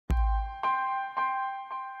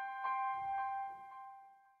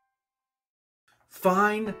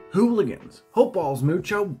fine hooligans. Hope all's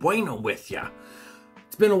mucho bueno with ya.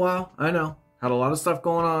 It's been a while, I know. Had a lot of stuff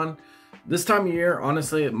going on. This time of year,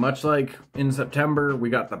 honestly, much like in September,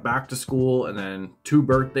 we got the back to school and then 2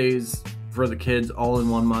 birthdays for the kids all in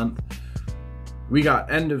 1 month. We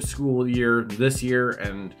got end of school year this year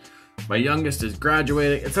and my youngest is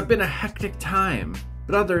graduating. It's been a hectic time,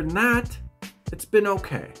 but other than that, it's been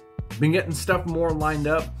okay. Been getting stuff more lined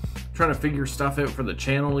up, trying to figure stuff out for the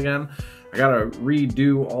channel again. I gotta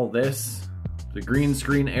redo all this, the green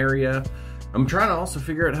screen area. I'm trying to also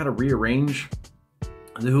figure out how to rearrange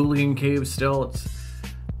the hooligan cave still.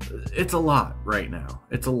 It's a lot right now.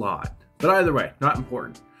 It's a lot. But either way, not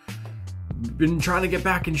important. Been trying to get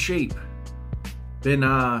back in shape. Been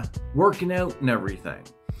working out and everything.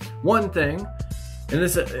 One thing, and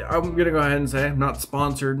this I'm gonna go ahead and say, I'm not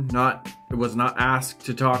sponsored, it was not asked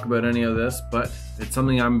to talk about any of this, but it's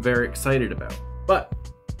something I'm very excited about. But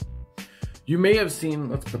you may have seen,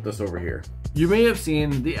 let's put this over here. You may have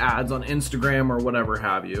seen the ads on Instagram or whatever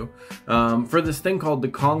have you for this thing called the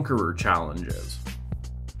Conqueror challenges.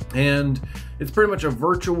 And it's pretty much a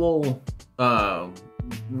virtual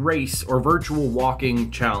race or virtual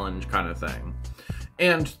walking challenge kind of thing.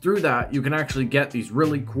 And through that, you can actually get these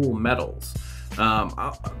really cool medals.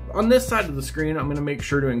 On this side of the screen, I'm gonna make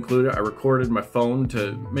sure to include it. I recorded my phone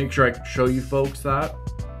to make sure I could show you folks that.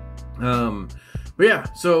 But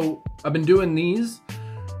yeah, so I've been doing these.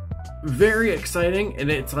 Very exciting, and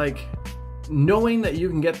it's like knowing that you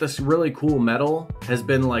can get this really cool medal has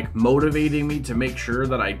been like motivating me to make sure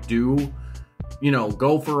that I do, you know,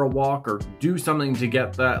 go for a walk or do something to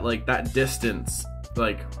get that, like, that distance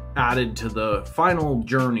like added to the final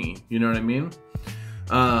journey, you know what I mean?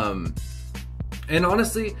 And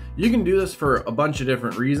honestly, you can do this for a bunch of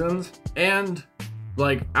different reasons, and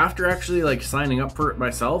like after actually like signing up for it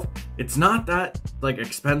myself, it's not that like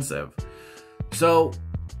expensive. So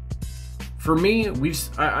for me,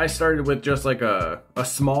 I started with just like a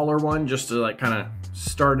smaller one just to like kind of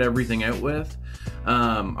start everything out with.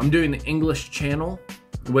 I'm doing the English channel,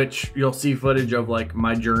 which you'll see footage of like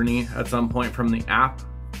my journey at some point from the app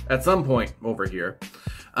at some point over here.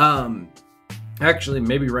 Actually,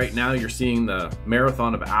 maybe right now you're seeing the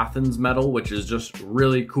Marathon of Athens medal, which is just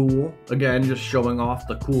really cool. Again, just showing off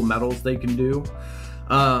the cool medals they can do.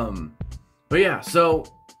 But yeah, so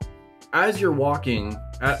as you're walking,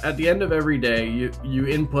 at the end of every day, you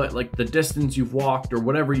input like the distance you've walked or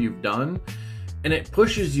whatever you've done, and it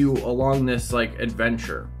pushes you along this like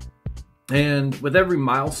adventure. And with every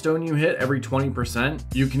milestone you hit, every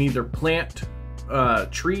 20%, you can either plant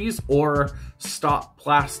trees or stop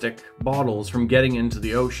plastic bottles from getting into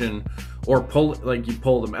the ocean, or pull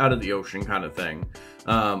them out of the ocean kind of thing.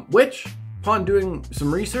 Which, upon doing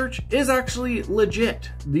some research, is actually legit.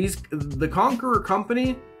 The Conqueror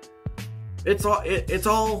company, it's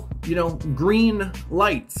all you know, green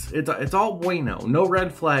lights. It's all bueno, no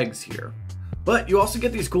red flags here. But you also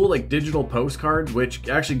get these cool like digital postcards, which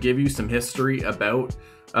actually give you some history about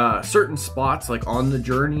certain spots like on the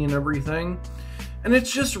journey and everything. And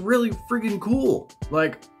it's just really friggin' cool.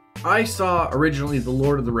 Like, I saw originally the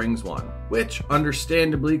Lord of the Rings one, which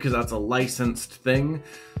understandably, because that's a licensed thing,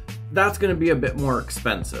 that's gonna be a bit more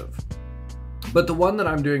expensive. But the one that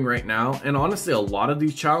I'm doing right now, and honestly a lot of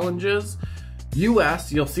these challenges,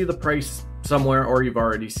 US, you'll see the price somewhere or you've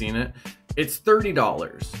already seen it, it's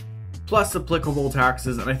 $30 plus applicable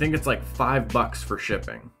taxes, and I think it's like $5 for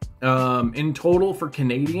shipping. In total for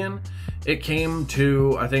Canadian, it came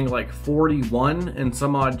to, I think, like 41 and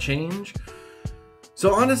some odd change.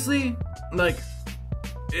 So honestly, like,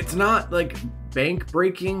 it's not like bank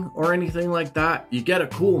breaking or anything like that. You get a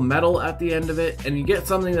cool medal at the end of it, and you get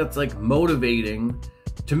something that's like motivating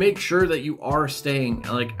to make sure that you are staying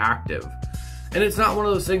like active. And it's not one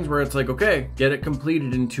of those things where it's like, okay, get it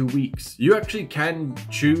completed in 2 weeks. You actually can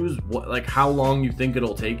choose how long you think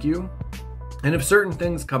it'll take you. And if certain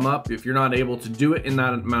things come up, if you're not able to do it in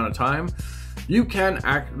that amount of time, you can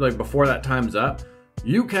act like before that time's up,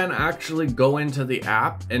 you can actually go into the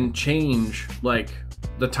app and change like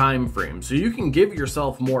the time frame. So you can give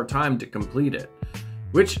yourself more time to complete it,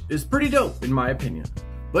 which is pretty dope in my opinion.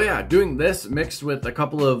 But yeah, doing this mixed with a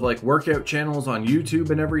couple of like workout channels on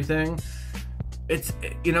YouTube and everything, it's,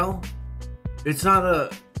 you know, it's not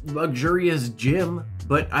a luxurious gym,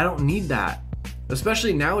 but I don't need that.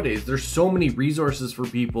 Especially nowadays, there's so many resources for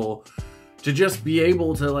people to just be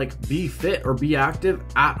able to like be fit or be active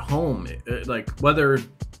at home. Like whether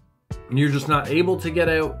you're just not able to get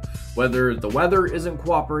out, whether the weather isn't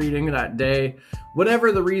cooperating that day,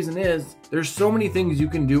 whatever the reason is, there's so many things you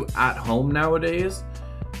can do at home nowadays.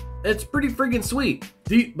 It's pretty friggin' sweet.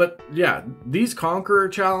 But yeah, these Conqueror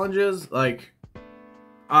challenges, like,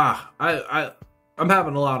 I'm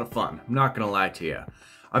having a lot of fun. I'm not gonna lie to you.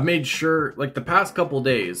 I've made sure, like the past couple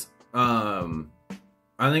days, I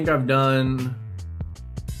think I've done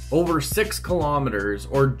over 6 kilometers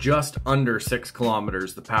or just under 6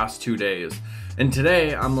 kilometers the past 2 days. And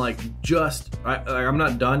today I'm like I'm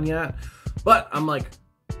not done yet, but I'm like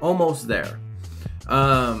almost there.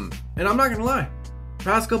 And I'm not gonna lie,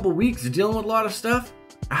 past couple weeks dealing with a lot of stuff,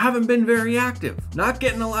 I haven't been very active. Not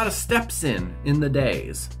getting a lot of steps in the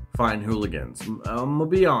days. Fine hooligans, I'm gonna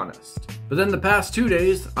be honest. But then the past 2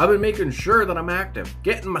 days, I've been making sure that I'm active,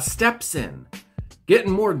 getting my steps in,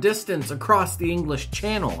 getting more distance across the English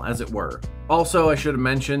Channel, as it were. Also, I should have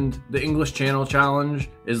mentioned, the English Channel Challenge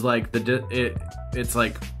is like it's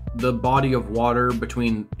like the body of water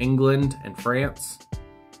between England and France.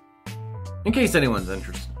 In case anyone's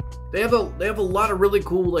interested. They have a lot of really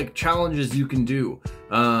cool like challenges you can do.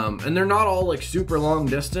 And they're not all like super long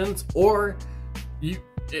distance, or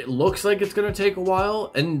it looks like it's gonna take a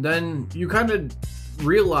while, and then you kind of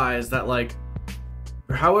realize that like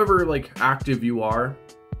however like active you are,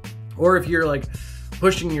 or if you're like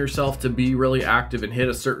pushing yourself to be really active and hit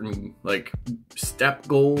a certain like step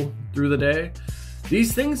goal through the day,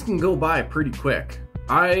 these things can go by pretty quick.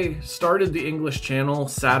 I started the English Channel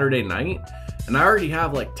Saturday night, and I already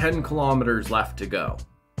have like 10 kilometers left to go.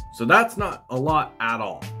 So that's not a lot at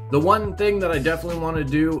all. The one thing that I definitely want to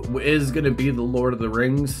do is going to be the Lord of the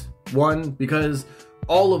Rings one, because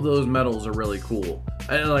all of those medals are really cool.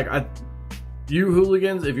 And you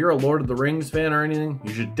hooligans, if you're a Lord of the Rings fan or anything,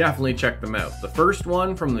 you should definitely check them out. The first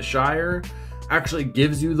one from the Shire actually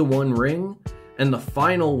gives you the one ring, and the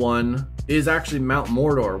final one is actually Mount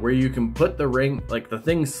Mordor, where you can put the ring, like the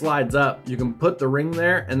thing slides up, you can put the ring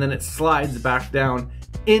there, and then it slides back down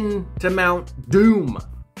into Mount Doom.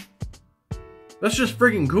 That's just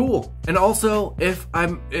freaking cool. And also, if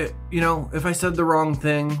if I said the wrong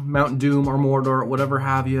thing, Mount Doom or Mordor, whatever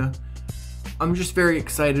have you, I'm just very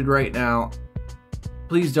excited right now.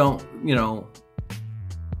 Please don't,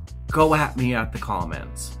 go at me at the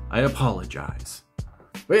comments. I apologize.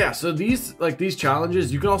 But yeah, so these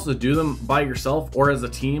challenges, you can also do them by yourself or as a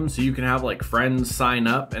team, so you can have like friends sign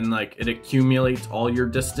up and like it accumulates all your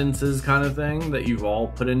distances kind of thing that you've all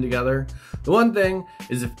put in together. The one thing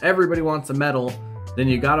is, if everybody wants a medal, then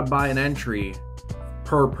you gotta buy an entry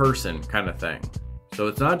per person kind of thing. So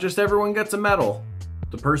it's not just everyone gets a medal.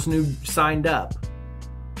 The person who signed up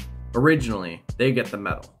originally, they get the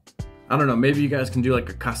medal. I don't know, maybe you guys can do like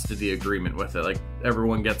a custody agreement with it, like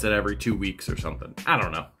everyone gets it every 2 weeks or something. I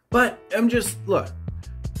don't know. But look,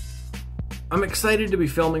 I'm excited to be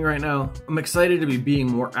filming right now. I'm excited to be being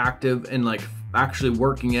more active and like actually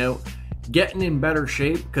working out, getting in better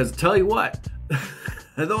shape, because tell you what,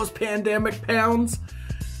 those pandemic pounds,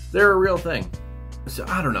 they're a real thing. So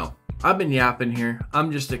I don't know. I've been yapping here.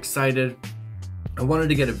 I'm just excited. I wanted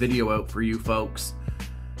to get a video out for you folks.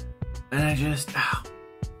 And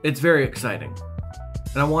it's very exciting.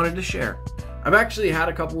 And I wanted to share. I've actually had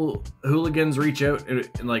a couple hooligans reach out in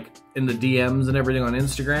the DMs and everything on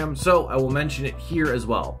Instagram, so I will mention it here as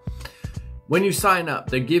well. When you sign up,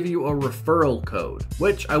 they give you a referral code,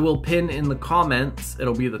 which I will pin in the comments.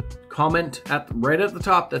 It'll be the comment right at the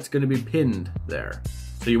top that's going to be pinned there,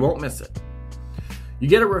 so you won't miss it. You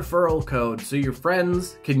get a referral code so your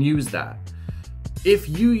friends can use that. If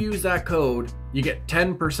you use that code, you get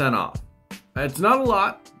 10% off. It's not a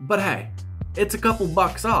lot, but hey, it's a couple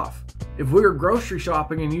bucks off. If we were grocery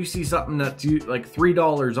shopping and you see something that's like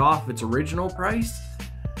 $3 off its original price,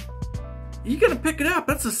 you gotta pick it up.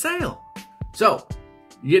 That's a sale. So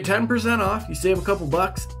you get 10% off, you save a couple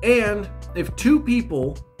bucks, and if two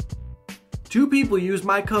people use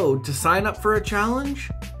my code to sign up for a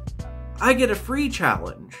challenge, I get a free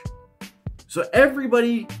challenge. So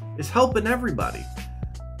everybody is helping everybody.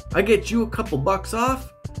 I get you a couple bucks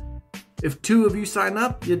off. If 2 of you sign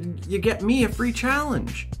up, you get me a free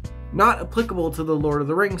challenge. Not applicable to the Lord of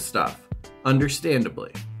the Rings stuff,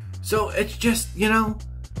 understandably. So it's just,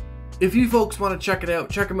 if you folks want to check it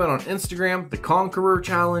out, check them out on Instagram, the Conqueror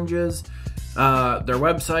challenges, their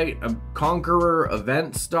website,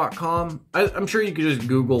 conquerorevents.com. I'm sure you could just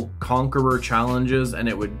Google Conqueror challenges and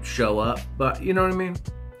it would show up, but you know what I mean?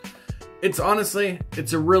 It's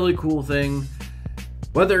a really cool thing.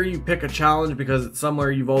 Whether you pick a challenge because it's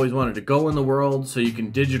somewhere you've always wanted to go in the world so you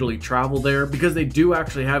can digitally travel there, because they do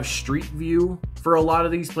actually have street view for a lot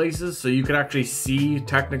of these places, so you can actually see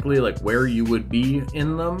technically like where you would be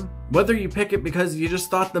in them. Whether you pick it because you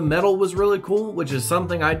just thought the medal was really cool, which is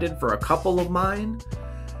something I did for a couple of mine.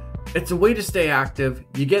 It's a way to stay active.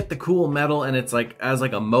 You get the cool medal and it's like as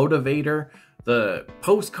like a motivator. The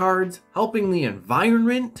postcards, helping the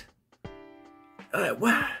environment.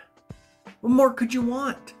 what more could you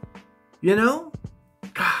want? You know?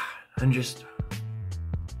 God, I'm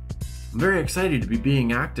very excited to be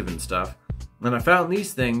being active and stuff. And I found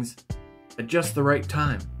these things at just the right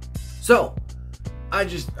time. So, I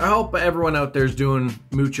hope everyone out there is doing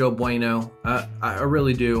mucho bueno. I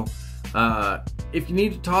really do. If you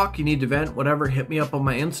need to talk, you need to vent, whatever, hit me up on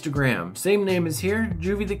my Instagram. Same name as here,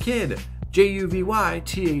 JuvyThaKid.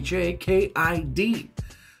 JuvyThaKid.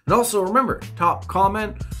 And also remember, top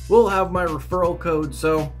comment will have my referral code.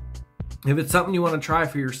 So if it's something you want to try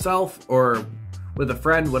for yourself or with a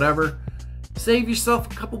friend, whatever, save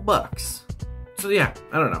yourself a couple bucks. So yeah,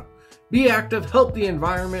 I don't know. Be active, help the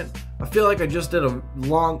environment. I feel like I just did a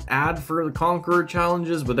long ad for the Conqueror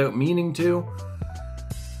challenges without meaning to.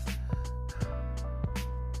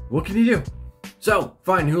 What can you do? So,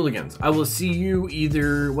 fine, hooligans. I will see you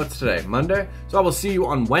either, what's today, Monday? So I will see you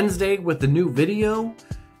on Wednesday with the new video.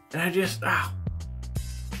 And I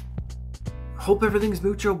hope everything's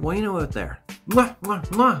mucho bueno out there. Mwah, mwah,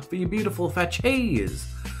 mwah, for you beautiful fatches.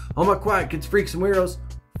 All my quiet kids, freaks, and weirdos,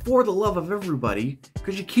 for the love of everybody,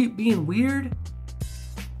 because you keep being weird.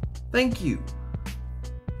 Thank you.